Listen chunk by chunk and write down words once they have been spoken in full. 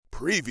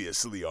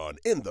Previously on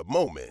In the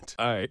Moment.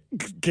 All right.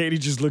 Katie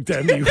just looked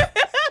at me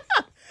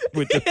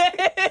with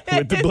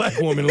the black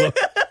woman look.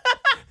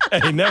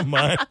 Hey, never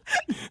mind.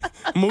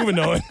 Moving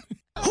on.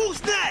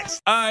 Who's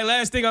next? All right,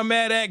 last thing I'm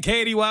mad at.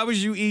 Katie, why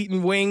was you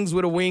eating wings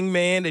with a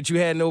wingman that you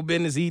had no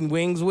business eating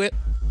wings with?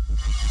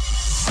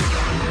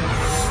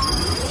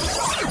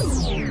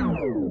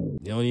 You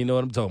don't even know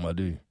what I'm talking about,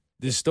 do you?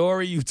 The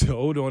story you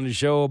told on the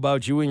show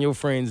about you and your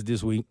friends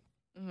this week,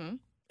 and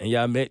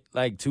y'all met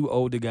like two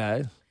older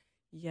guys,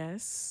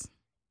 Yes.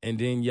 and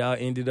then y'all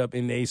ended up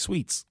in their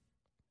suites.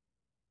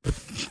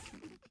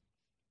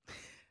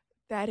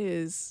 That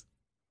is.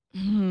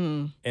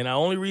 And the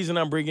only reason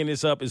I'm bringing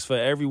this up is for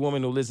every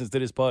woman who listens to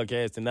this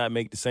podcast to not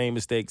make the same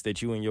mistakes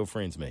that you and your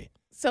friends made.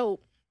 So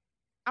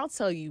I'll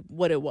tell you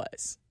what it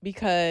was,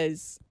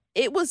 because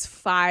it was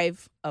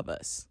 5 of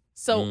us.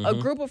 So a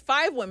group of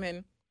 5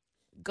 women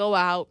go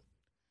out,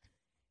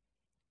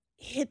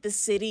 hit the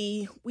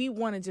city. We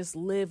want to just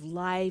live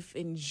life,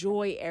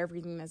 enjoy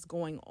everything that's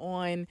going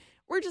on.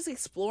 We're just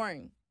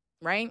exploring,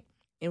 right?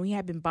 And we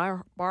had been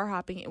bar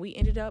hopping, and we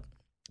ended up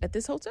at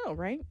this hotel,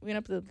 right? We went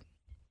up to the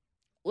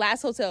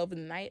last hotel of the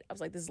night. I was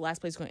like, this is the last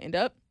place we're going to end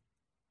up.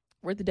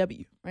 We're at the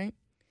W, right?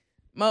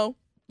 Mo.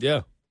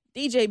 Yeah.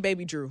 DJ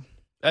Baby Drew.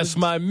 That's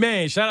my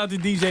man. Shout out to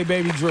DJ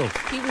Baby Drew.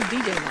 He was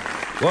DJing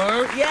that night.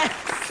 Word?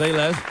 Yes. Say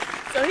less.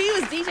 So he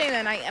was DJing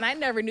that night, and I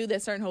never knew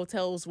that certain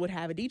hotels would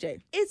have a DJ.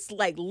 It's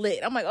like lit.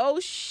 I'm like, oh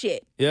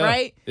shit, Yeah,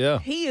 right? yeah.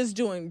 He is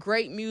doing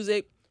great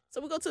music.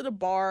 So we go to the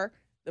bar.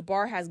 The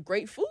bar has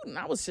great food, and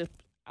I was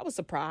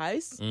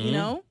surprised. You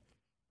know,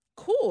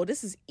 cool.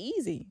 This is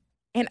easy,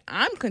 and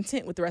I'm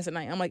content with the rest of the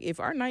night. I'm like, if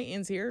our night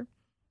ends here,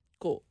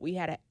 cool. We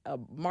had a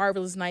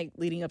marvelous night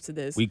leading up to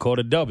this. We called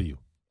a W.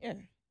 Yeah,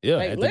 Yeah.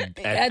 like, at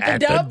the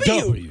the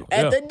W. Yeah.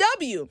 At the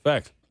W.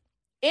 Fact.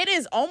 It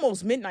is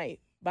almost midnight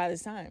by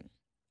this time.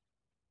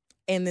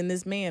 And then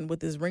this man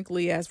with his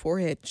wrinkly ass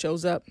forehead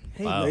shows up.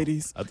 Hey, Wow.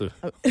 ladies. I thought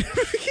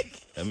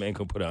that man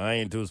could put an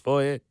iron to his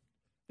forehead.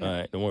 All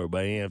right, don't worry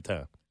about it. He ain't have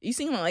time. You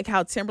seen like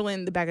how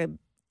Timberland, the back of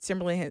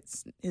Timberland,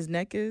 his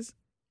neck is?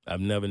 I've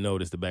never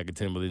noticed the back of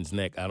Timberland's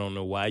neck. I don't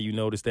know why you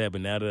noticed that,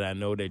 but now that I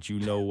know that you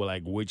know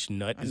like which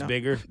nut is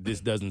bigger, this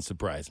doesn't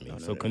surprise me.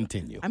 So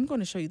continue. I'm going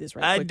to show you this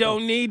right I quick.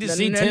 don't need to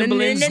see no,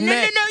 Timberland's no,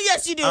 neck.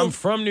 yes you do. I'm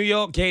from New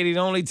York, Katie. The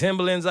only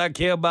Timberlands I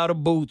care about are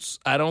boots.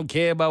 I don't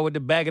care about what the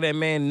back of that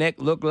man's neck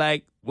look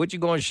like. What you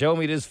going to show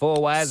me this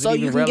for? Why is So it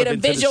even you can get a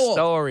relevant to the visual.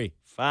 story?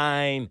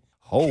 Fine.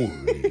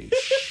 Holy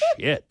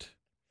shit.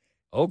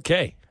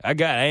 Okay. I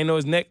didn't know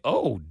his neck.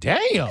 Oh,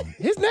 damn.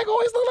 His neck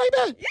always look like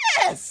that?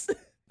 Yes.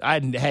 I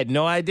had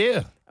no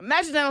idea.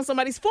 Imagine that on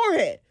somebody's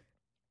forehead.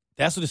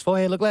 That's what his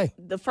forehead looked like?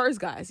 The first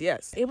guys,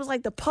 yes. It was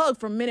like the pug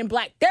from Men in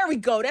Black. There we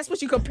go. That's what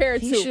you compare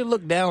it He to. should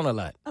look down a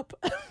lot.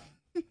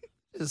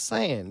 Just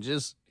saying.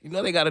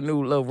 They got a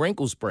new little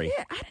wrinkle spray.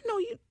 Yeah, I didn't know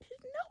you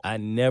didn't know. I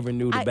never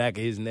knew the back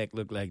of his neck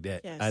looked like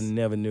that. Yes. I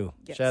never knew.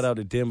 Yes. Shout out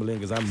to Timberland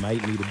because I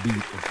might need a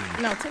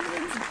beat. No,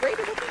 Timberland's great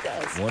at what he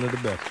does. One of the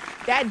best.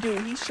 That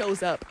dude, he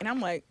shows up, and I'm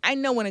like, I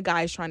know when a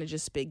guy is trying to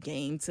just spit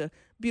game to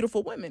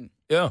beautiful women.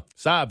 Yeah,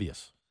 it's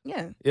obvious.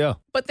 Yeah. Yeah.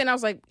 But then I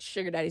was like,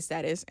 sugar daddy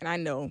status, and I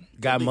know.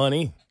 Got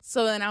money.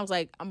 So then I was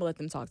like, I'm going to let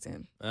them talk to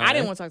him. All I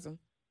didn't right. want to talk to him.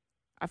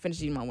 I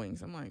finished eating my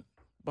wings. I'm like,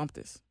 bump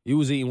this. You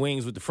was eating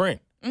wings with the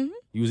friend. Mm-hmm.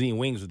 You was eating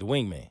wings with the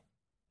wingman.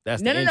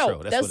 That's No, the no, no.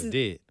 intro. That's what it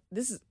did.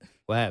 This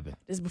What happened?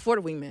 is before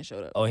the wingman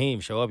showed up. Oh, he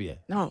didn't show up yet.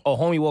 No. Oh,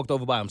 homie walked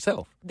over by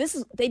himself.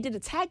 They did a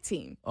tag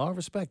team. Oh, I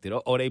respect it.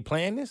 Oh, they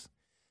playing this?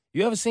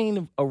 You ever seen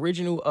the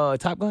original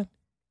Top Gun?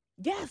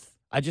 Yes.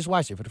 I just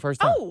watched it for the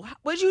first time. Oh,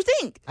 what did you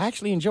think? I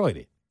actually enjoyed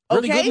it.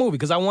 Really Okay. good movie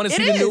because I want to It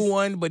see the new is.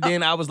 one, but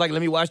then I was like, let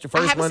me watch the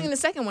first I haven't one. seen the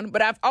second one,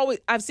 but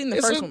I've seen the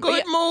It's first a one.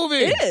 good But yeah, movie.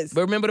 It is.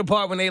 But remember the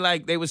part when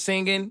they were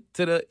singing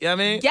to the, you know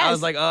what I mean? I Yes.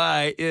 was like, all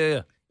right,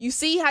 yeah. You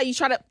see how you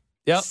try to.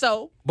 Yep.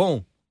 So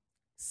Boom.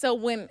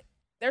 when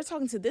they're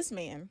talking to this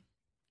man,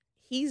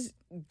 he's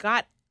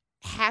got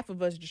half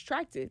of us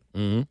distracted.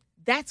 Mm-hmm.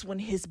 That's when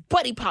his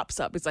buddy pops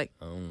up. It's like,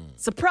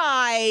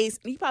 surprise.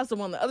 And he pops up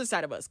on the other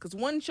side of us because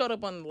one showed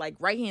up on the like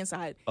right-hand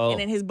side, and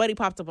then his buddy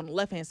popped up on the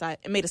left-hand side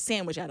and made a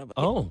sandwich out of it.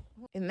 Oh.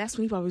 And that's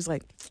when he probably was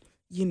like,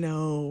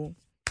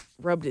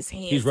 rubbed his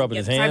hands. He's rubbing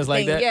his together type hands of like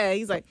thing. that? Yeah,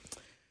 he's like,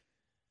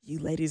 you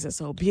ladies are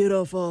so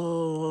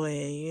beautiful.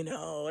 And,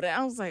 and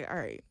I was like, all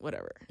right,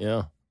 whatever.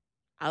 Yeah.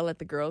 I'll let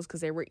the girls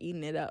because they were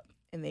eating it up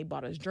and they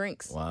bought us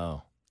drinks.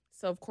 Wow.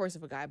 So, of course,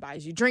 if a guy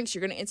buys you drinks,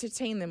 you're going to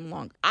entertain them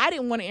long. I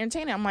didn't want to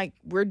entertain them. I'm like,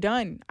 we're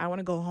done. I want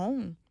to go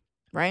home,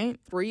 right?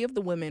 3 of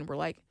the women were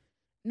like,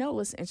 no,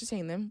 let's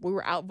entertain them. We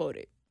were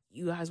outvoted.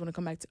 You guys want to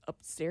come back to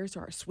upstairs to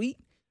our suite?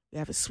 We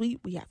have a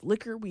suite. We have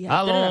liquor. We have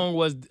How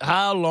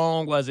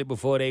long was it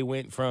before they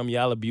went from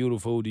y'all are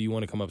beautiful, do you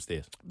want to come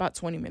upstairs? About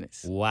 20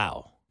 minutes.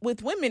 Wow.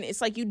 With women,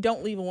 it's like you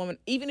don't leave a woman,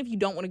 even if you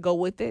don't want to go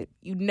with it,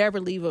 you never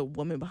leave a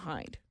woman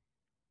behind.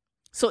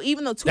 So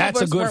even though That's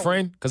of a us good weren't-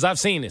 friend because I've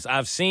seen this.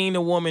 I've seen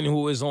a woman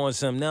who is on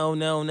some no,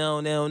 and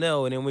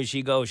then when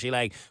she goes, she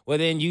like, well,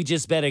 then you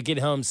just better get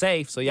home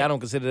safe. So y'all don't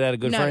consider that a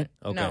good friend?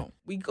 Okay. No,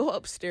 we go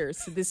upstairs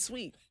to this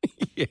suite.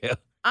 Yeah.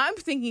 I'm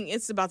thinking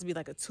it's about to be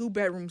like a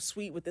 2-bedroom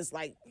suite with this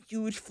like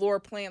huge floor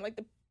plan, like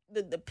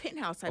the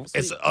penthouse type of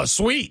suite. It's a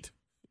suite.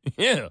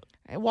 Yeah.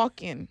 I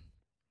walk in.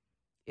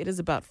 It is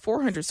about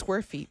 400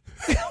 square feet.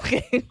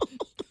 Okay.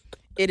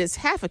 It is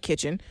half a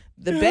kitchen.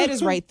 The bed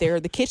is right there.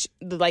 The kitchen,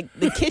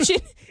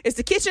 it's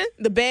the kitchen,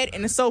 the bed,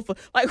 and the sofa,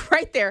 like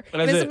right there.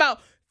 And it's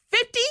about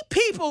 50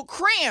 people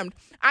crammed.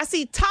 I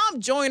see Tom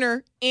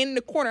Joyner in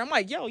the corner. I'm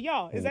like, yo,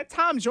 y'all, is that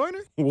Tom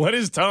Joyner? What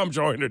is Tom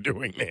Joyner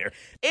doing there?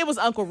 It was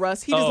Uncle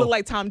Russ. He just looked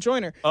like Tom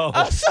Joyner.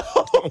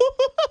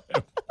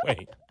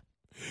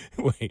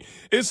 Wait.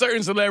 It's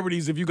certain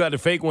celebrities, if you got the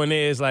fake one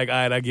there, it's like, all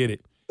right, I get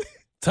it.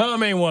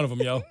 Tom ain't one of them,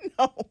 yo.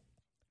 No.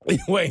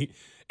 Wait,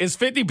 it's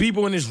 50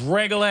 people in this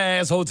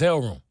regular-ass hotel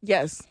room.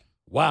 Yes.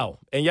 Wow.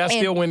 And y'all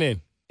still went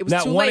in. It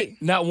was too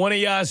late. Not one of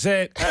y'all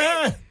said,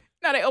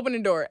 No, they opened the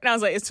door. And I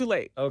was like, it's too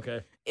late.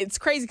 Okay. It's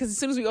crazy because as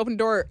soon as we opened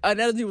the door,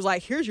 another dude was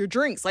like, here's your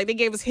drinks. Like, they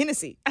gave us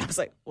Hennessy. And I was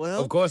like,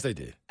 well. Of course they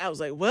did. I was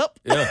like, well.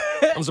 Yeah.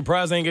 I'm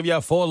surprised they didn't give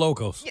y'all 4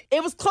 Locos.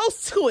 It was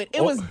close to it.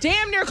 It was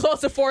damn near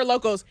close to 4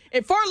 Locos.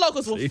 And 4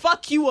 Locos will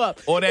fuck you up.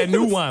 Or that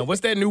new wine.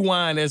 What's that new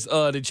wine that's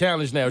the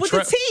challenge now? With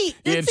the tea.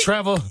 Yeah,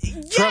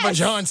 Trevor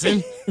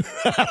Johnson.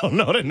 I don't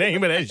know the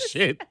name of that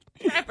shit.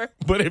 Trevor.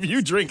 But if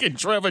you drinking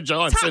Trevor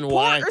Johnson Top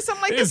wine, or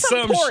something like it's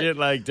that, some shit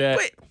like that.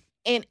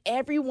 And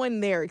everyone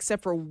there,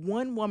 except for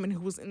one woman who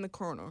was in the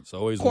corner,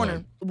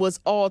 one. was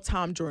all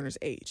Tom Joyner's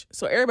age.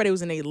 So everybody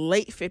was in their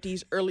late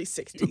 50s, early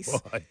 60s. You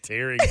are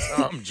tearing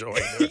Tom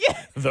Joyner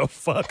the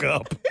fuck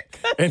up.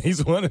 And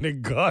he's one of the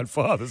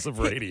godfathers of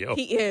radio.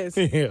 He is.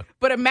 Yeah.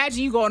 But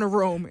imagine you go in a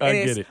room and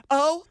I get it.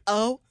 Oh.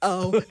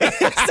 It's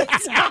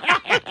the Tom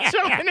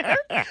Joyner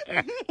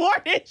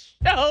morning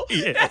show.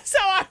 Yeah. That's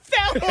how I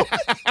felt.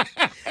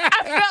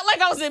 I felt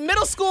like I was in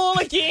middle school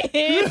again.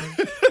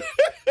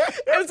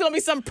 There was going to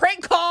be some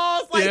prank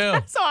calls. Like,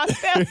 that's how I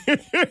felt.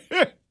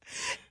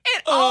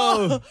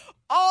 And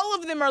all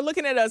of them are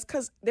looking at us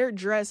because they're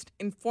dressed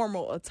in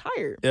formal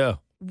attire. Yeah.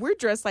 We're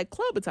dressed like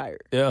club attire.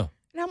 Yeah.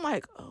 And I'm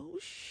like, oh,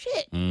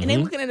 shit. And they're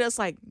looking at us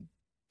like,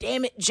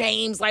 damn it,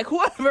 James. Like,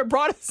 whoever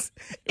brought us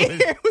in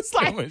here was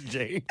like,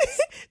 James.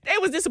 they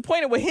was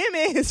disappointed with him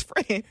and his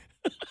friend.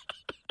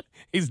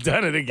 He's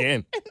done it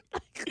again.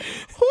 Like,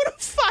 who the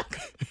fuck?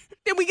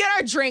 Then we get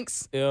our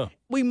drinks. Yeah.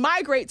 We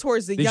migrate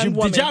towards the young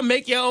woman. Did y'all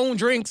make your own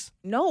drinks?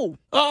 No.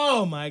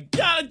 Oh, my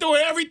God.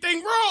 Doing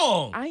everything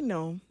wrong. I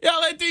know. Y'all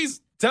let these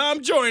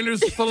Tom Joyners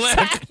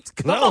select.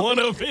 I don't want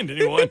to offend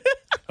anyone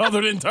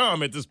other than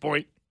Tom at this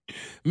point.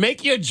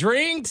 Make your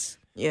drinks.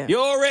 Yeah. You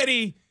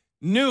already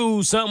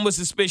knew something was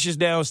suspicious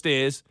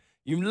downstairs.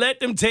 You let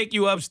them take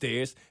you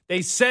upstairs.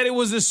 They said it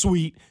was a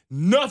suite.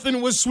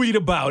 Nothing was sweet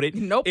about it.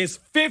 Nope. It's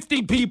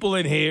 50 people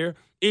in here.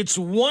 It's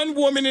one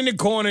woman in the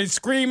corner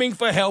screaming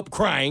for help,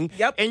 crying.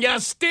 Yep. And y'all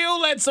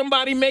still let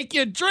somebody make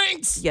your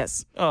drinks?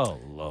 Yes. Oh,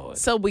 Lord.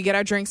 So we get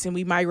our drinks and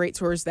we migrate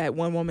towards that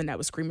one woman that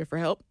was screaming for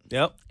help.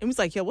 Yep. And he's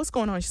like, yo, what's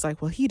going on? She's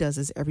like, well, he does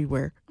this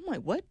everywhere. I'm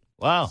like, what?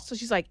 Wow. So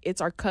she's like, it's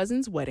our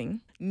cousin's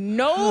wedding.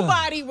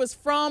 Nobody was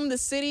from the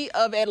city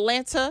of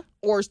Atlanta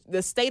or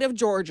the state of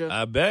Georgia.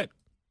 I bet.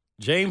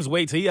 James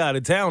waits till he out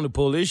of town to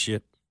pull this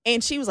shit.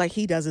 And she was like,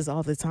 he does this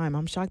all the time.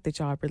 I'm shocked that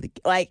y'all really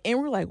like. And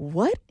we're like,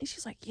 what? And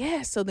she's like,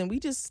 yeah. So then we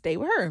just stay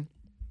with her.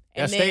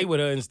 I stayed with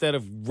her instead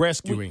of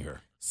rescuing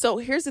her. So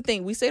here's the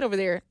thing. We stayed over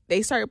there.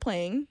 They started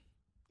playing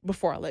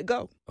Before I Let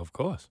Go. Of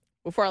course.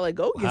 Before I Let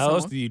Go. How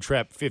else do you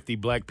trap 50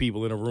 black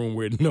people in a room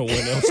where no one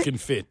else can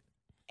fit?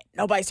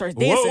 Nobody starts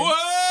dancing.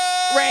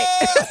 Whoa!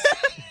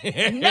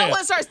 Right. No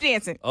one starts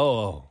dancing.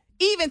 Oh.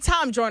 Even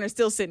Tom Joyner's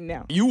still sitting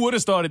down. You would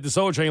have started the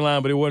Soul Train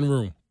line, but it wasn't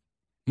room.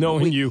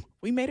 Knowing you.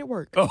 We made it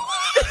work. Oh.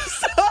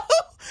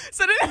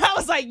 So then I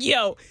was like,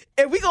 yo,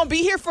 if we going to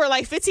be here for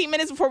like 15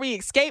 minutes before we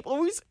escape,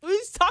 we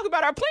just talk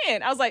about our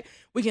plan. I was like,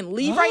 we can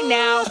leave right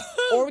now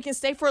or we can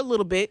stay for a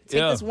little bit,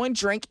 take this one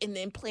drink, and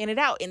then plan it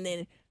out. And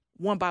then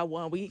one by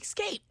one, we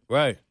escape.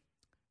 Right.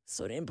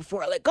 So then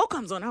Before I Let Go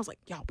comes on, I was like,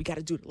 yo, we got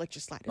to do the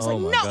electric slide. It's Oh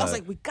like, my no. God. I was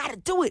like, we got to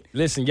do it.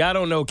 Listen, y'all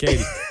don't know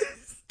Katie.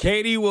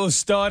 Katie will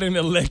start an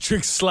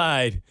electric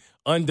slide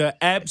under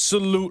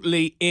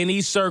absolutely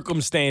any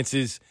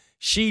circumstances.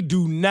 She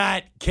do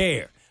not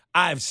care.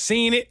 I've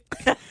seen it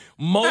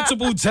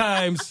multiple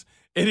times.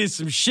 It is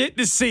some shit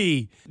to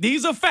see.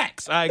 These are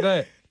facts. All right, go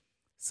ahead.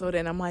 So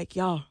then I'm like,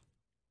 y'all,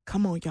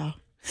 come on, y'all.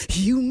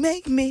 You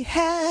make me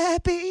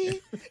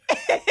happy.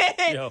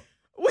 Yo.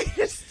 We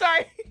just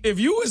start. If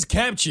you was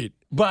captured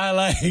by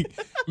like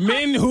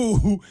men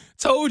who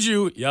told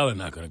you, y'all are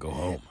not going to go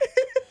home,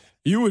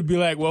 you would be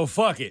like, well,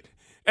 fuck it.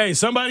 Hey,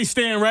 somebody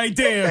stand right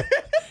there.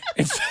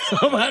 And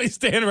somebody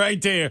stand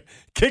right there.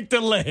 Kick the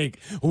leg.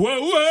 Whoa,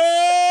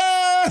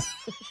 whoa.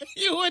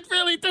 You would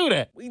really do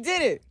that. We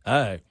did it.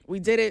 All right. We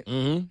did it.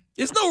 Mm-hmm.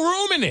 There's no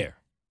room in there.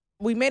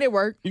 We made it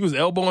work. He was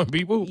elbowing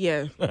people?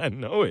 Yeah. I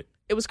know it.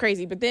 It was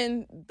crazy. But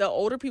then the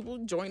older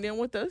people joined in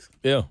with us.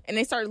 Yeah. And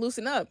they started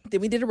loosening up. Then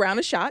we did a round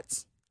of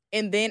shots.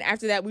 And then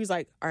after that, we was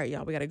like, all right,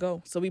 y'all, we got to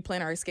go. So we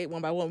planned our escape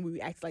one by one.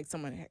 We acted like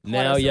someone had caught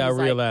Now us. y'all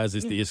realize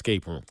it's the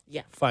escape room.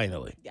 Yeah.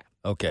 Finally. Yeah.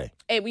 Okay.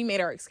 And we made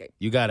our escape.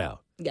 You got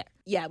out.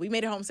 Yeah, we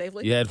made it home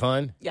safely. You had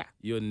fun? Yeah.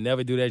 You'll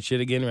never do that shit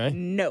again, right?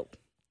 No.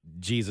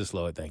 Jesus,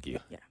 Lord, thank you.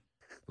 Yeah.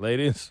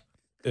 Ladies,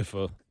 if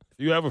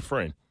you have a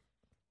friend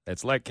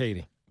that's like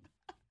Katie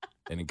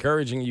and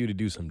encouraging you to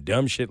do some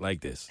dumb shit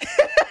like this,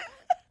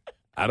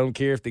 I don't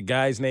care if the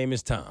guy's name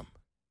is Tom.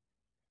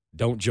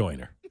 Don't join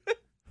her.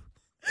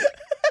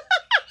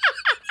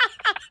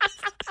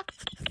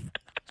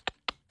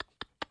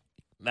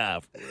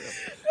 Nah, for real.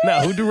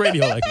 Nah, who do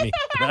radio like me?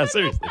 Nah,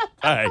 seriously.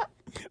 All right.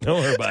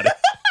 Don't worry about it.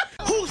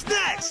 Who's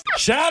next?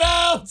 Shout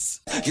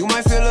outs! You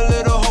might feel a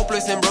little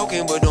hopeless and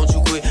broken, but don't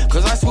you quit.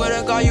 Cause I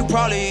swear to God, you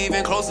probably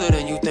even closer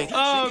than you think.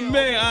 Oh,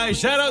 man. All right.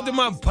 Shout out to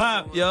my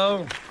pop,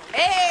 yo.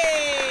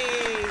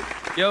 Hey!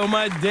 Yo,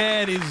 my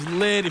dad is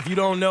lit. If you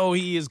don't know,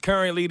 he is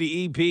currently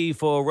the EP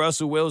for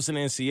Russell Wilson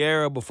and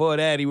Sierra. Before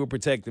that, he would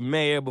protect the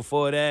mayor.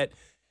 Before that,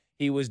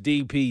 he was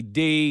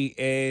DPD.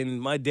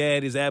 And my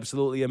dad is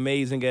absolutely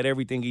amazing at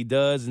everything he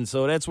does. And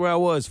so that's where I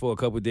was for a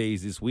couple of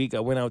days this week. I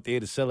went out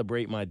there to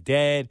celebrate my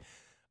dad.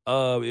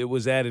 It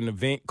was at an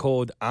event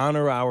called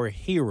Honor Our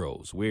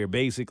Heroes, where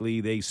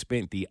basically they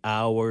spent the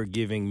hour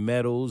giving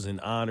medals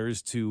and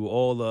honors to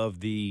all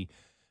of the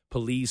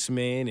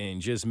policemen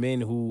and just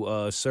men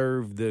who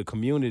served the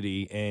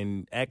community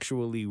and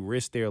actually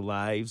risked their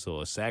lives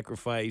or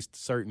sacrificed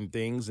certain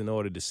things in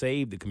order to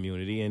save the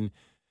community. And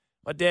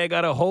my dad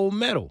got a whole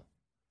medal.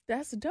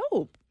 That's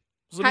dope.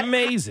 It was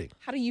amazing.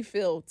 How do you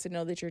feel to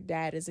know that your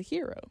dad is a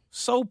hero?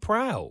 So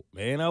proud,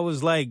 man. I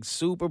was like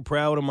super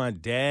proud of my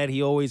dad.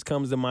 He always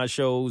comes to my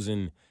shows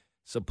and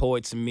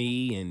supports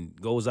me and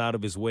goes out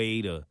of his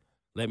way to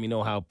let me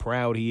know how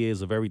proud he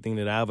is of everything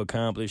that I've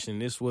accomplished.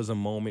 And this was a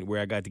moment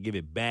where I got to give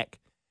it back.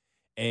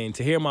 And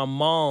to hear my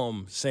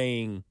mom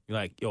saying,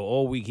 like, yo,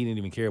 all week he didn't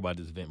even care about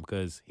this event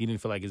because he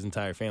didn't feel like his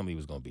entire family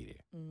was going to be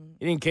there. Mm.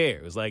 He didn't care.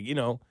 It was like,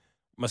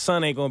 my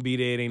son ain't going to be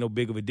there. It ain't no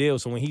big of a deal.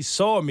 So when he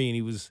saw me and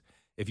he was,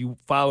 if you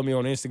follow me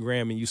on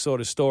Instagram and you saw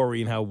the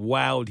story and how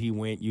wild he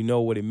went, you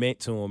know what it meant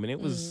to him. And it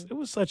was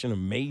such an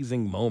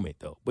amazing moment,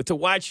 though. But to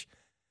watch,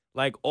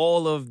 like,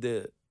 all of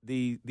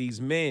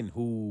these men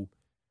who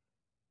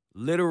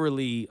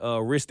literally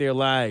risk their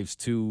lives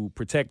to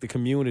protect the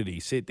community,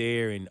 sit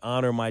there and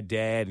honor my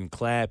dad and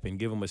clap and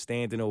give him a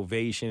standing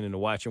ovation and to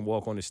watch him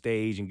walk on the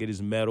stage and get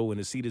his medal and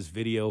to see this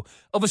video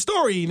of a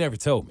story he never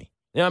told me.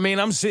 You know what I mean?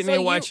 I'm sitting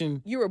there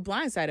watching. You were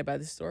blindsided by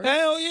this story.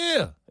 Hell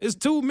yeah. It's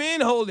two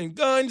men holding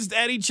guns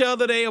at each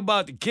other. They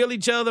about to kill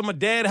each other. My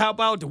dad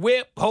hop out the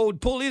whip,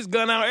 pull his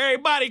gun out.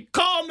 Everybody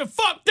calm the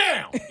fuck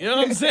down. You know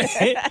what I'm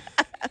saying?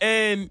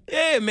 And,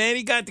 yeah, man,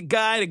 he got the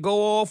guy to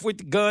go off with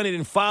the gun and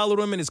then followed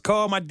him in his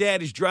car. My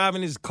dad is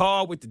driving his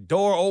car with the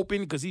door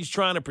open because he's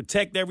trying to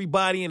protect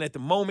everybody. And at the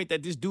moment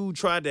that this dude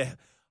tried to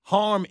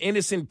harm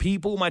innocent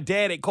people, my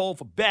dad had called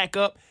for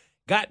backup.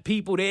 Got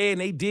people there, and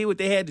they did what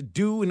they had to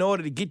do in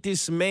order to get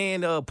this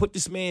man, put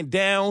this man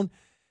down.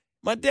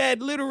 My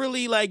dad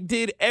literally, like,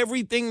 did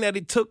everything that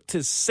it took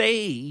to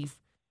save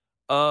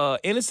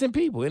innocent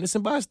people,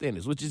 innocent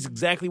bystanders, which is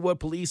exactly what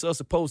police are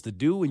supposed to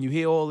do. And you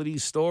hear all of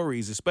these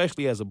stories,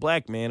 especially as a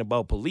black man,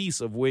 about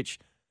police of which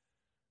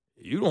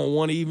you don't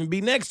want to even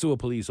be next to a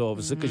police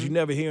officer because you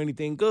never hear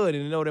anything good.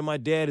 And to know that my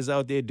dad is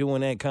out there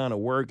doing that kind of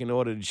work in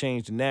order to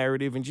change the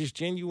narrative and just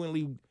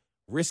genuinely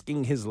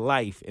risking his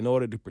life in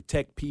order to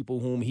protect people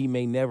whom he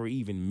may never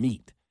even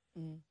meet.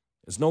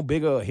 There's no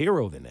bigger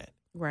hero than that.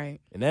 Right.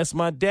 And that's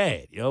my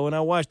dad, And I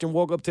watched him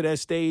walk up to that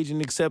stage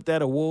and accept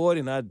that award,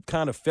 and I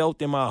kind of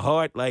felt in my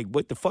heart, like,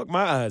 what the fuck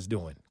my eyes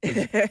doing?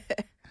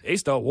 They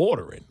start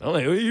watering. I'm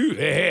like,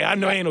 hey, I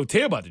know ain't no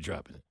tear about to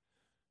drop it.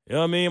 You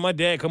know what I mean? My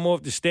dad come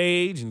off the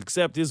stage and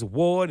accept his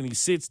award, and he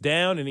sits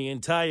down, and the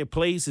entire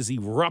place is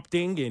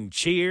erupting in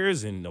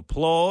cheers and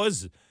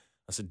applause.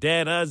 I said,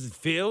 Dad, how does it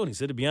feel? And he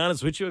said, to be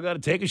honest with you, I got to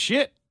take a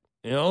shit.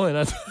 And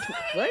I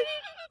What?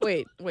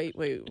 Wait.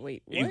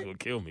 He's going to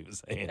kill me for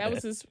saying that. That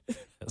was his.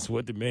 That's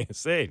what the man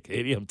said,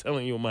 Katie. I'm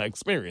telling you what my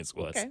experience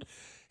was. Okay.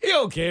 He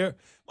don't care.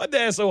 My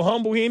dad's so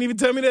humble, he ain't even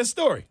tell me that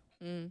story.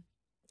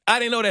 I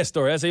didn't know that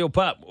story. I said, yo,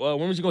 Pop,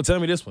 when was you going to tell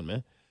me this one,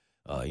 man?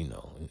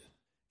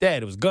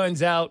 Dad, it was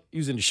guns out. You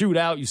was in the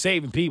shootout. You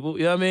saving people.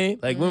 You know what I mean?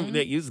 Like,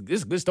 this is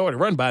a good story to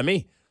run by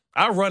me.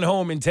 I'll run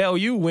home and tell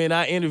you when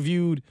I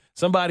interviewed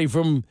somebody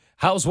from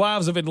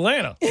Housewives of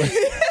Atlanta.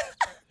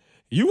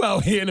 You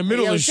out here in the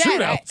middle of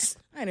shootouts.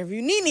 I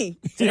interviewed Nene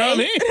today. You know what I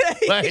mean?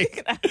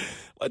 Like,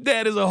 my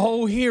dad is a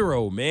whole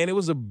hero, man. It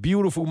was a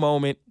beautiful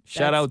moment.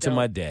 Shout out to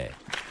my dad.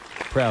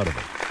 Proud of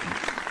him.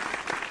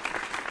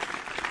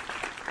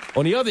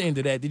 On the other end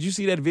of that, did you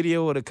see that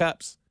video of the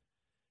cops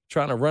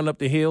trying to run up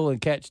the hill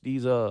and catch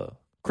these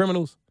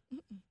criminals?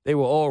 They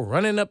were all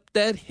running up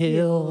that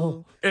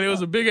hill. And it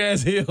was a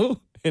big-ass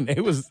hill. And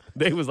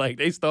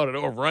they started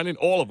off running,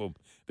 all of them.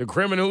 The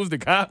criminals, the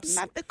cops.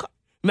 Not the cop.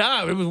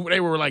 Nah, they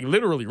were like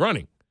literally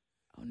running.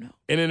 Oh, no.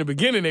 And in the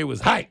beginning, they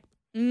was hype.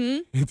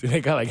 Mm-hmm.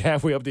 They got like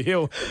halfway up the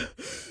hill.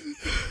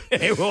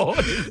 And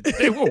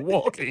they were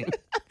walking.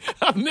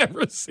 I've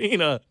never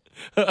seen a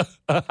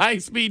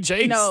high-speed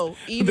chase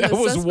that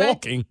was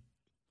walking.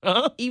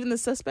 Even the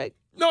suspect?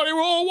 No, they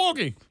were all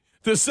walking.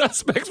 The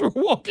suspects were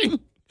walking.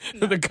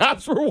 The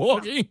cops were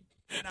walking.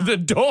 The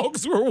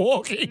dogs were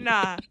walking.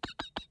 Nah.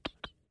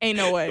 Ain't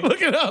no way.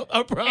 Look it up.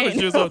 I promise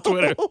you it's on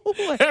Twitter.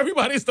 way.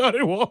 Everybody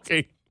started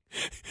walking.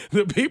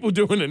 The people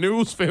doing the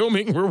news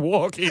filming were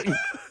walking.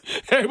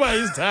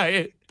 Everybody's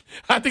tired.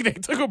 I think they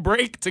took a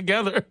break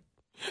together.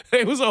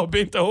 They was all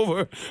bent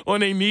over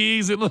on their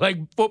knees. It looked like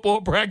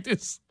football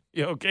practice.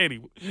 Yo,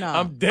 Katie, No.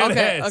 I'm dead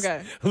ass.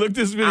 Okay. Look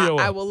this video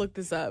I up. will look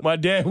this up. My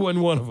dad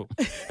wasn't one of them.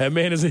 That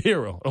man is a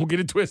hero. Don't get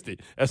it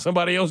twisted. That's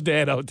somebody else's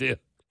dad out there.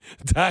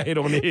 Tired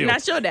on the hill.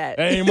 Not your dad.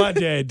 That ain't my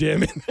dad,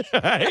 damn it.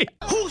 All right.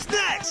 Who's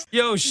next?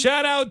 Yo,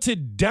 shout out to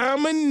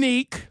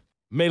Dominique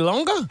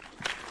Malonga.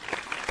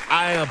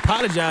 I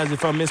apologize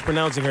if I'm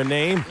mispronouncing her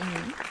name.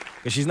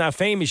 Because she's not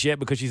famous yet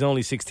because she's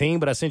only 16,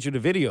 but I sent you the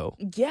video.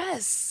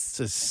 Yes. It's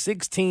a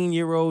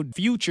 16-year-old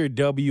future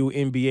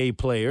WNBA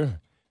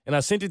player. And I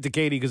sent it to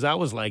Katie because I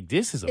was like,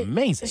 this is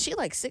amazing. Is she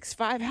like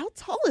 6'5"? How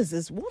tall is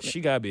this woman? She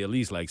got to be at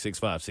least like 6'5",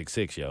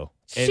 6'6", yo.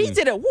 She And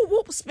did a whoop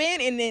whoop spin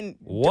and then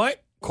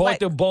what? Caught like-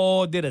 the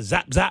ball, did a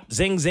zap, zap,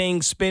 zing,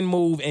 zing, spin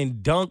move, and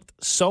dunked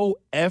so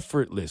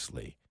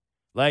effortlessly.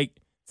 Like,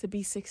 to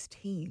be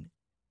 16.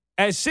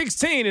 at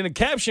 16, and the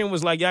caption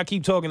was like, y'all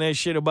keep talking that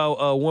shit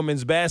about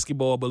women's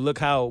basketball, but look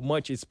how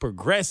much it's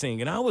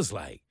progressing. And I was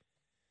like,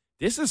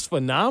 this is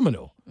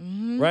phenomenal,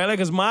 right? Like,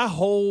 because my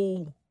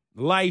whole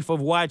life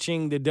of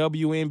watching the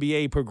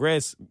WNBA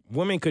progress,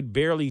 women could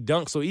barely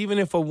dunk. So even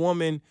if a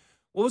woman,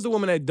 what was the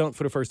woman that dunked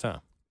for the first time?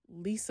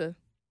 Lisa.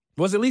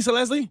 Was it Lisa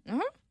Leslie? Uh-huh.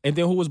 And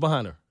then who was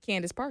behind her?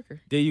 Candace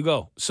Parker. There you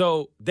go.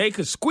 So they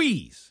could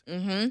squeeze.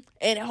 Mm-hmm.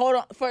 And hold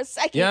on for a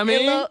second. You know what I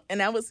mean? Look, and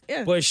that was,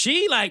 yeah. But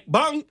she like,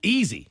 bang,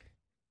 easy.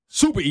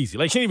 Super easy.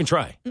 Like, she didn't even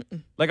try.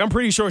 Like, I'm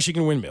pretty sure she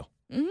can windmill.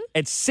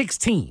 At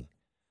 16.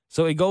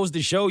 So it goes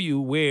to show you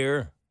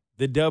where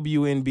the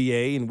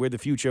WNBA and where the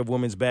future of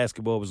women's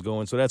basketball was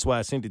going. So that's why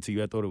I sent it to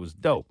you. I thought it was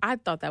dope. I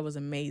thought that was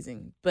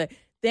amazing. But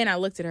then I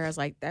looked at her, I was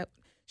like, that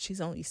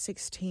she's only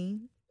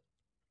 16.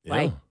 Yeah.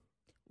 Like,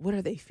 what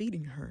are they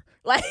feeding her?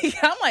 Like,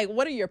 I'm like,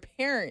 what are your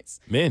parents?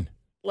 Men.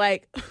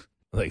 Like,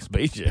 Like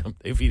Space Jam.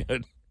 They feed her.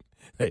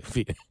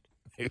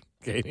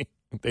 Katie,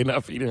 they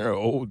not feeding her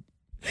old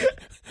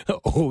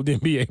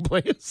NBA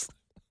players.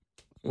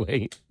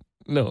 Wait.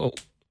 No.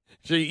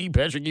 Should you eat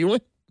Patrick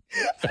Ewing?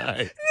 All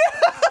right.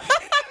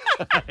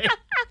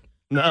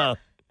 Nah.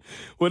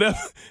 Whatever.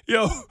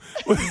 Yo.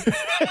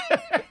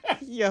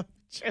 yo.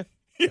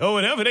 Yo,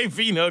 whatever they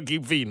feeding her,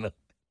 keep feeding her.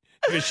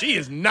 Because she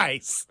is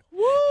nice.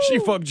 Woo. She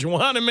fucked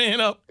Joanna Man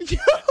up.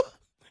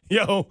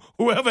 Yo,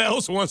 whoever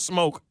else wants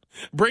smoke,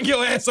 bring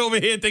your ass over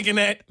here thinking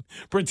that.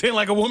 Pretend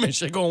like a woman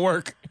shit gonna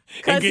work.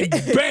 And get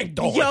banked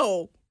on.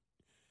 Yo.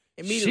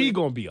 Immediately. She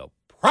gonna be a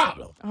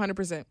problem.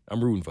 100%.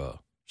 I'm rooting for her.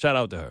 Shout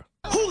out to her.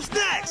 Who's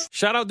next?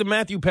 Shout out to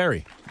Matthew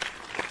Perry.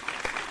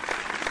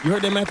 You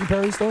heard that Matthew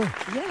Perry story?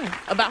 Yeah.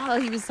 About how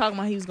he was talking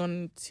about he was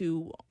going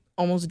to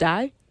almost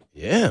die.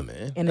 Yeah,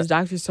 man. And his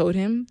doctors told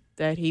him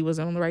that he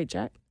wasn't on the right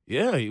track.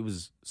 Yeah, he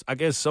was, I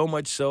guess, so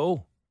much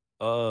so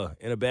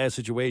in a bad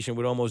situation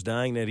with almost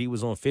dying that he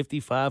was on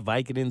 55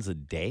 Vicodins a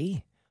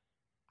day.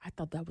 I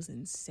thought that was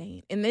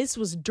insane. And this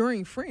was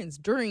during Friends,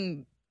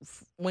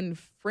 when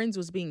Friends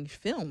was being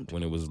filmed.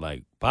 When it was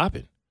like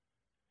popping.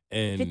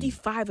 And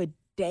 55 a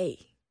day.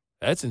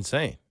 that's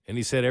insane. And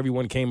he said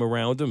everyone came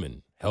around him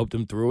and helped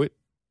him through it.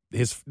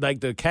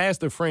 The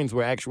cast of Friends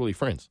were actually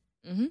friends.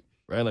 Mm-hmm.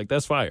 Right? Like,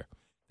 that's fire.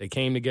 They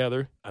came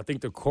together. I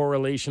think the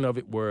correlation of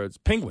it was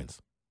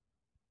penguins.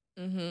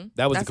 Mm-hmm.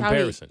 That was That's the how he-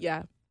 comparison.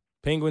 yeah.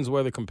 Penguins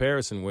were the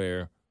comparison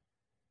where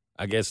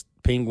I guess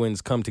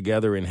penguins come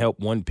together and help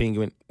one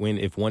penguin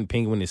if one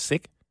penguin is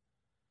sick.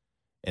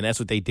 And that's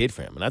what they did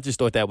for him. And I just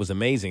thought that was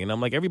amazing. And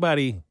I'm like,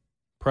 everybody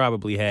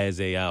probably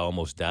has a I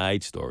almost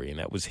died story, and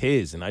that was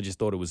his. And I just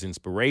thought it was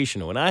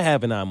inspirational. And I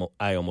have an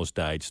I almost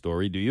died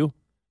story. Do you?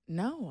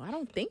 No, I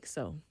don't think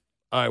so.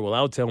 All right, well,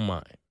 I'll tell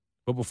mine.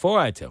 But before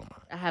I tell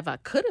mine, I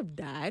could have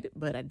died,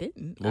 but I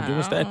didn't. well, give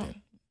us that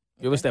then.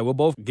 Give us that. We'll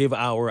both give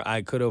our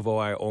I could have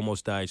or I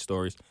almost died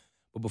stories.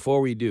 But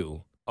before we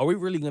do, are we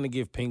really going to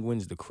give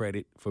penguins the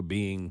credit for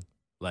being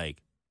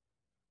like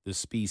the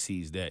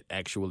species that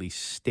actually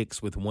sticks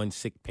with one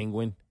sick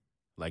penguin?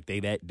 Like they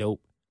that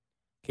dope?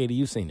 Katie,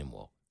 you've seen them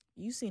walk.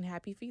 You seen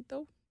Happy Feet,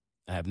 though?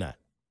 I have not.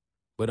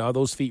 But are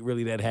those feet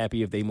really that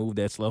happy if they move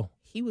that slow?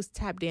 He was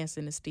tap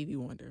dancing to Stevie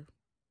Wonder.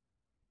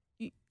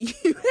 You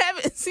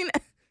haven't seen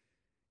that?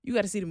 You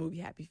got to see the movie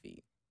Happy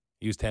Feet.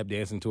 He was tap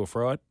dancing to a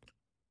fraud?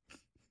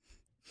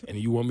 And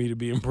you want me to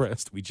be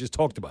impressed? We just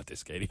talked about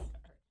this, Katie.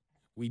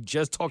 We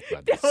just talked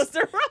about this. That was the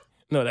wrong.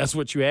 No, that's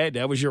what you had?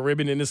 That was your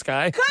ribbon in the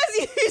sky? Because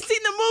you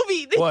seen the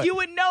movie, then What? you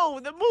would know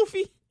the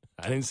movie.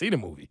 I didn't see the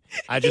movie.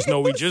 I just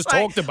know we It was just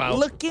like, talked about.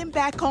 Looking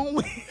back on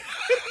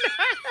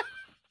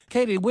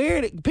Katie,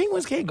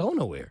 penguins can't go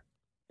nowhere.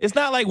 It's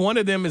not like one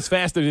of them is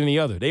faster than the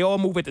other. They all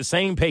move at the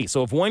same pace.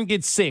 So if one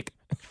gets sick,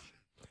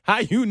 how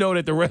you know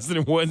that the rest of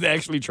them wasn't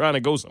actually trying to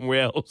go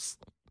somewhere else?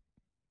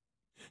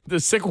 The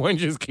sick one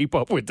just keep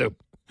up with them.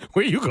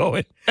 Where you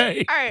going?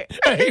 Hey, All right.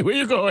 hey, where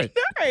you going?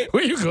 All right.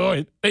 Where you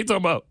going? They talking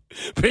about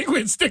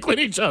penguins stick with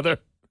each other.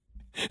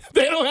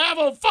 They don't have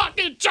a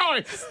fucking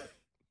choice.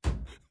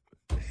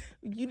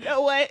 You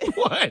know what?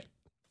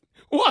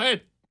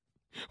 What?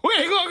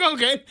 Where you gonna go,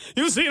 kid?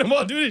 You see them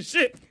all do this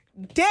shit.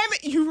 Damn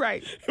it, you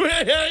right.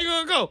 Where the hell you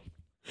gonna go?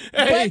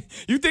 Hey,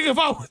 you think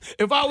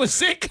if I was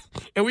sick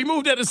and we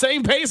moved at the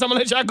same pace, I'm gonna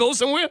let y'all go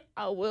somewhere?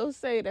 I will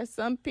say that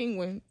some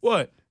penguins,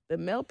 What? the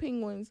male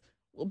penguins,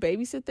 will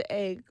babysit the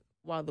egg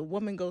while the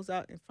woman goes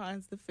out and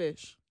finds the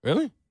fish.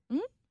 Really? Mhm.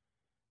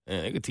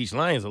 Yeah, they could teach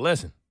lions a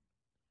lesson.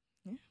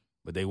 Yeah.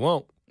 But they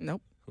won't.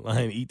 Nope.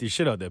 Lion eat the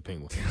shit out that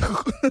penguin.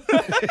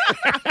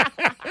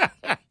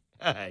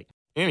 All right.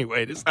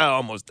 Anyway, this is how I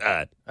almost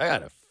died. I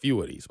got a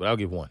few of these, but I'll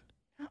give one.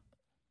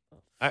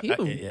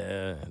 Phew.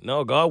 Yeah.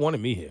 No, God wanted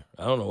me here.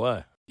 I don't know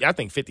why. Yeah, I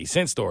think 50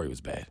 Cent's story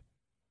was bad.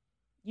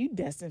 You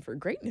destined for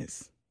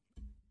greatness.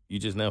 You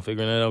just now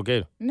figuring that out,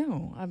 Gator?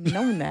 No, I've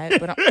known that,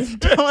 but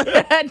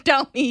I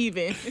don't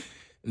even.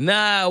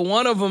 Nah,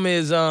 one of them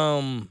is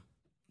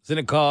it's in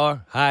a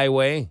car,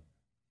 highway,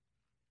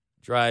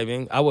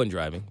 driving. I wasn't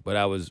driving, but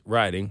I was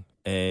riding,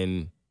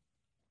 and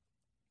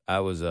I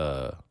was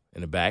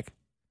in the back,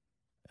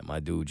 and my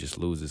dude just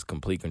loses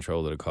complete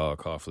control of the car.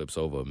 Car flips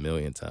over 1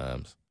 million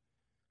times.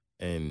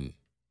 And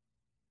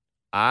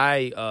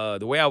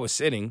the way I was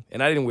sitting,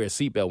 and I didn't wear a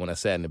seatbelt when I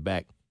sat in the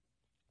back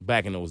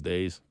in those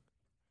days,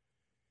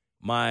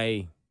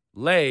 my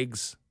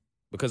legs,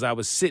 because I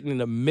was sitting in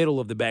the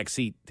middle of the back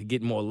seat to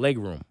get more leg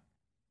room.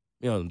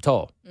 You know, I'm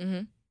tall.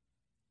 Mm-hmm.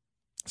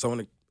 So when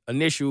the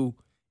initial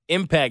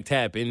impact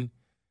happened,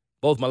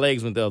 both my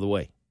legs went the other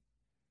way.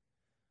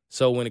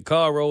 So when the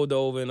car rolled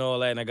over and all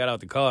that, and I got out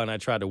the car and I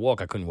tried to walk,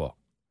 I couldn't walk.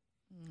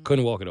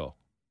 Couldn't walk at all.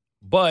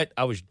 But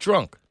I was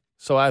drunk.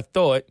 So I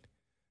thought,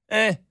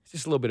 it's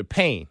just a little bit of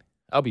pain.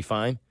 I'll be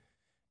fine.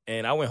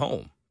 And I went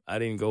home. I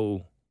didn't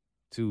go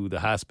to the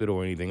hospital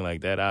or anything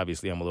like that.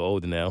 Obviously, I'm a little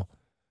older now.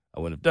 I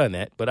wouldn't have done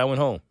that. But I went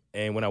home.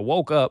 And when I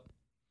woke up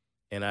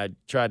and I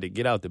tried to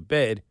get out the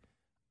bed,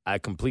 I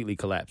completely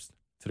collapsed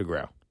to the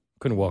ground.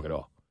 Couldn't walk at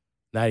all.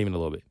 Not even a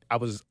little bit. I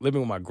was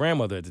living with my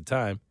grandmother at the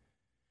time.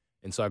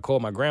 And so I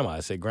called my grandma. I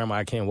said, Grandma,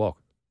 I can't walk.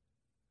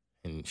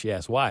 And she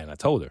asked why. And I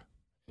told her.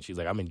 And she's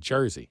like, I'm in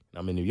Jersey. And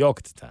I'm in New York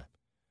at the time.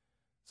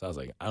 So I was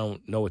like, I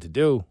don't know what to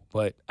do,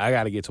 but I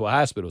got to get to a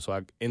hospital. So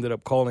I ended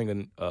up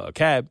calling a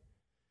cab.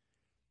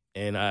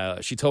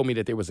 And she told me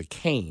that there was a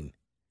cane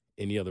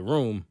in the other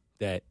room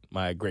that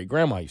my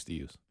great-grandma used to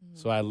use. Mm-hmm.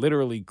 So I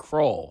literally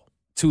crawl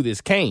to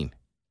this cane.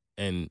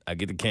 And I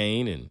get the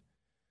cane, and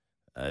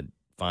I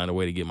find a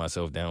way to get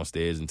myself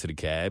downstairs into the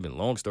cab. And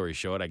long story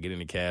short, I get in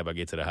the cab, I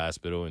get to the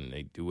hospital, and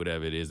they do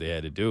whatever it is they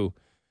had to do.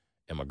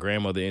 And my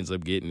grandmother ends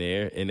up getting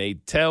there, and they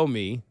tell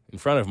me in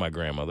front of my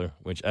grandmother,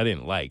 which I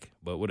didn't like,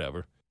 but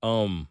whatever,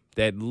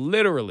 that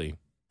literally,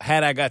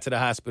 had I got to the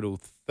hospital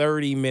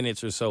 30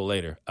 minutes or so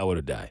later, I would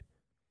have died.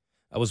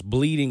 I was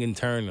bleeding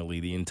internally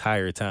the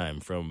entire time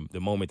from the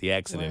moment the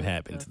accident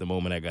happened to the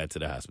moment I got to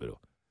the hospital.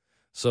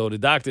 So the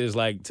doctor is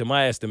like, to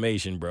my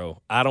estimation,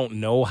 bro, I don't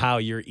know how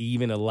you're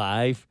even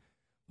alive,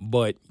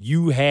 but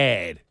you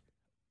had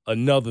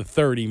another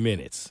 30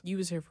 minutes. You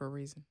was here for a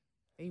reason.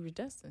 You were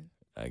destined.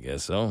 I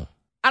guess so.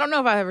 I don't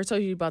know if I ever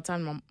told you about the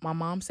time my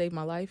mom saved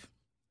my life.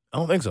 I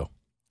don't think so.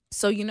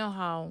 So you know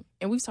how,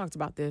 and we've talked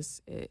about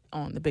this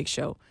on the big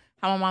show,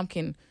 how my mom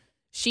can,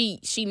 she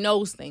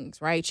knows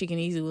things, right? She can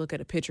easily look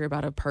at a picture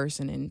about a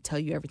person and tell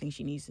you everything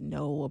she needs to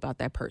know about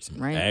that person,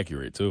 right?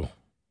 Accurate, too.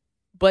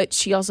 But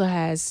she also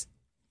has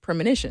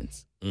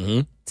premonitions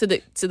Mm-hmm.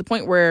 to the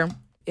point where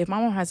if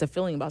my mom has a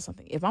feeling about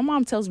something, if my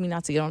mom tells me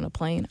not to get on a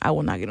plane, I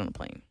will not get on a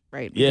plane,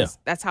 right? Because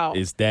that's how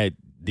it's that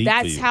deep.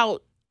 That's how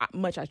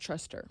much I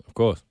trust her. Of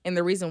course. And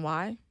the reason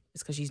why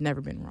is because she's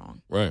never been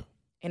wrong. Right.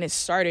 And it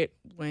started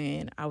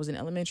when I was in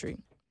elementary.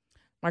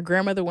 My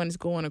grandmother wanted to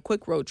go on a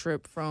quick road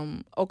trip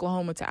from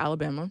Oklahoma to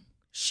Alabama.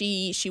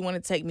 She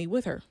wanted to take me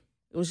with her.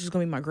 It was just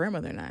going to be my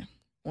grandmother and I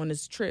on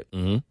this trip.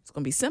 Mm-hmm. It's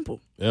going to be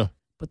simple. Yeah.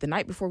 But the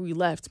night before we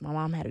left, my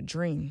mom had a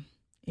dream.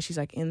 And she's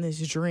like, in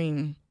this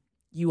dream,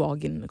 you all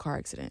get in a car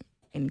accident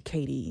and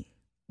Katie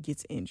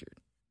gets injured.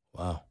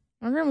 Wow.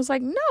 My grandma was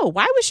like, no,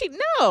 why would she?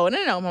 No.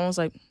 Mom was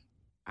like,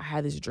 I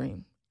had this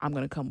dream. I'm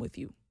going to come with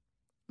you.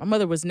 My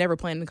mother was never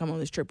planning to come on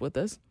this trip with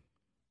us.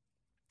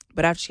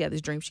 But after she had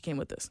this dream, she came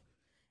with us.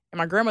 And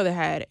my grandmother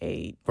had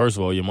a... First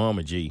of all, your mom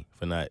a G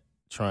for not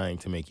trying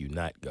to make you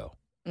not go.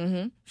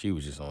 Mm-hmm. She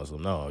was just on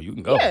some, no, you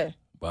can go. Yeah.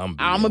 But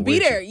I'm going to be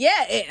there.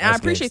 Yeah. And I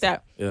appreciate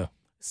that. Yeah.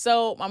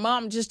 So my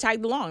mom just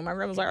tagged along. My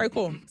grandma was like, all right,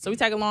 cool. So we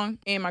tagged along.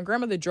 And my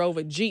grandmother drove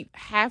a Jeep.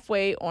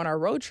 Halfway on our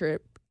road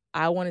trip,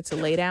 I wanted to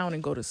lay down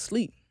and go to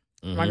sleep.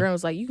 Mm-hmm. My grandma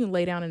was like, you can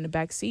lay down in the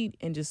back seat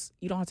and just,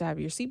 you don't have to have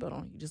your seatbelt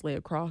on. You just lay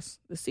across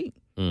the seat.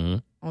 Mm-hmm.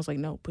 I was like,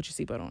 no, put your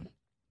seatbelt on.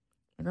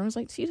 My grandma was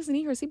like, she doesn't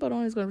need her seatbelt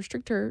on. It's going to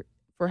restrict her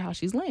for how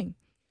she's laying.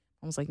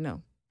 I was like,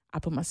 no. I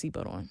put my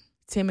seatbelt on.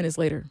 10 minutes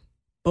later,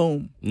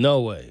 boom.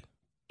 No way.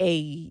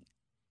 A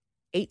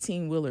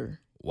 18-wheeler.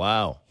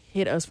 Wow.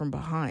 Hit us from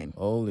behind.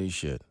 Holy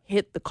shit.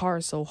 Hit the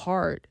car so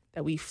hard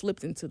that we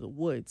flipped into the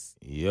woods.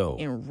 Yo.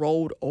 And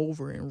rolled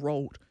over and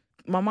rolled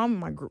my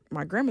mom and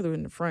my grandmother were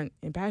in the front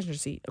in passenger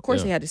seat. Of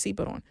course, they had the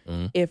seatbelt on.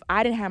 Mm-hmm. If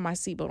I didn't have my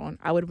seatbelt on,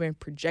 I would have been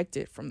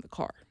projected from the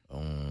car.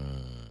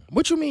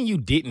 What you mean you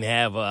didn't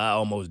have a I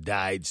almost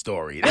died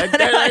story?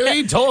 What are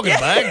you talking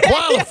about? It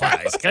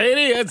qualifies,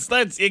 Katie.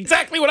 That's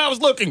exactly what I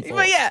was looking for.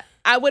 But yeah,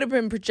 I would have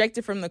been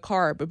projected from the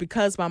car. But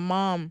because my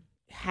mom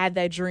had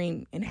that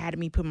dream and had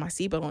me put my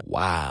seatbelt on.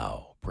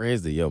 Wow.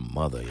 Praise to your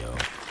mother, yo.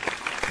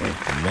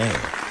 Man.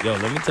 Yo,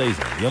 let me tell you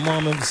something. Your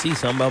mom ever see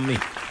something about me?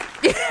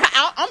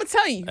 I'm going to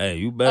tell you. Hey,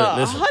 you better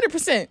listen.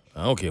 100%.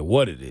 I don't care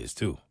what it is,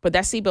 too. But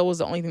that seatbelt was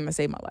the only thing that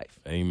saved my life.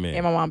 Amen.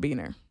 And my mom being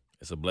there.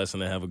 It's a blessing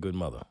to have a good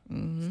mother.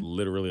 It's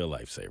literally a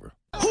lifesaver.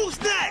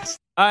 Who's next?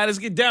 All right, let's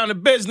get down to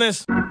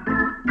business.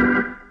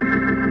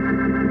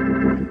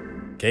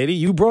 Katie,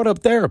 you brought up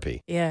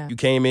therapy. Yeah. You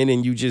came in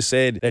and you just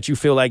said that you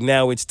feel like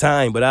now it's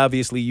time, but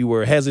obviously you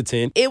were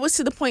hesitant. It was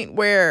to the point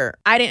where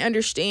I didn't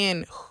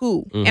understand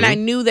who. And I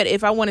knew that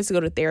if I wanted to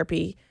go to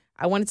therapy,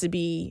 I wanted to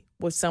be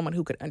with someone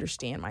who could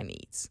understand my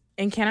needs.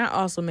 And can I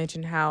also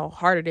mention how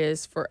hard it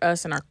is for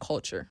us and our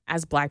culture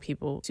as Black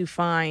people to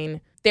find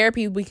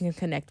therapy we can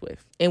connect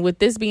with. And with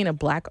this being a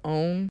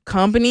Black-owned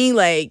company,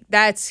 like,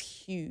 that's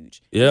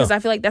huge. Yeah. Because I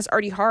feel like that's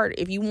already hard.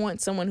 If you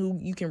want someone who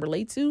you can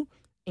relate to,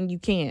 and you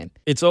can.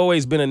 It's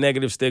always been a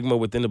negative stigma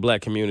within the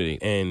Black community.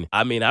 And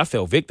I mean, I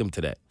fell victim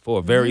to that for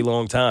a very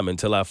long time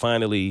until I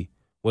finally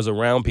was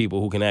around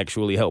people who can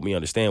actually help me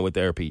understand what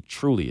therapy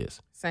truly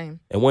is. Same.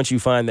 And once you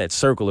find that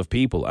circle of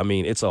people, I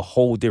mean, it's a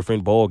whole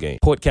different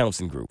ballgame. Port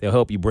Counseling Group. They'll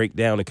help you break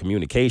down the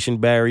communication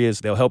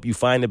barriers. They'll help you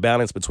find the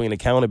balance between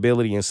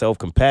accountability and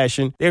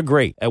self-compassion. They're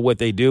great at what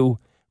they do.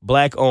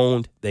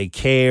 Black-owned, they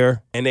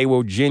care, and they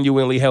will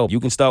genuinely help. You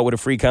can start with a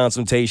free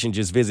consultation.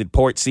 Just visit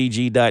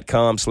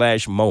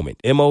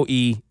portcg.com/moment.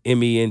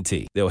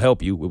 MOEMENT. They'll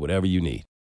help you with whatever you need.